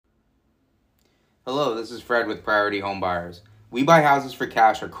Hello, this is Fred with Priority Home Buyers. We buy houses for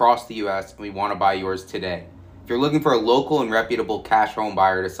cash across the U.S. and we want to buy yours today. If you're looking for a local and reputable cash home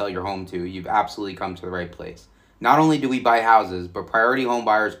buyer to sell your home to, you've absolutely come to the right place. Not only do we buy houses, but Priority Home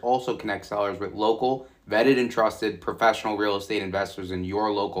Buyers also connect sellers with local, vetted and trusted professional real estate investors in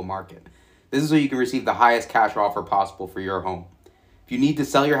your local market. This is so you can receive the highest cash offer possible for your home. If you need to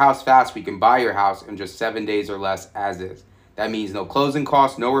sell your house fast, we can buy your house in just 7 days or less as is. That means no closing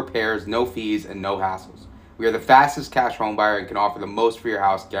costs, no repairs, no fees, and no hassles. We are the fastest cash home buyer and can offer the most for your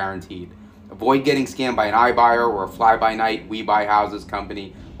house guaranteed. Avoid getting scammed by an iBuyer or a fly-by-night We Buy Houses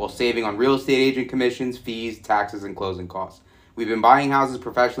company while saving on real estate agent commissions, fees, taxes, and closing costs. We've been buying houses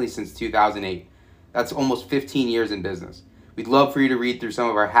professionally since 2008. That's almost 15 years in business. We'd love for you to read through some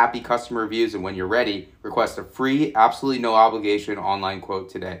of our happy customer reviews, and when you're ready, request a free, absolutely no obligation online quote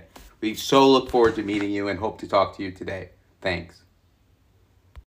today. We so look forward to meeting you and hope to talk to you today. Thanks.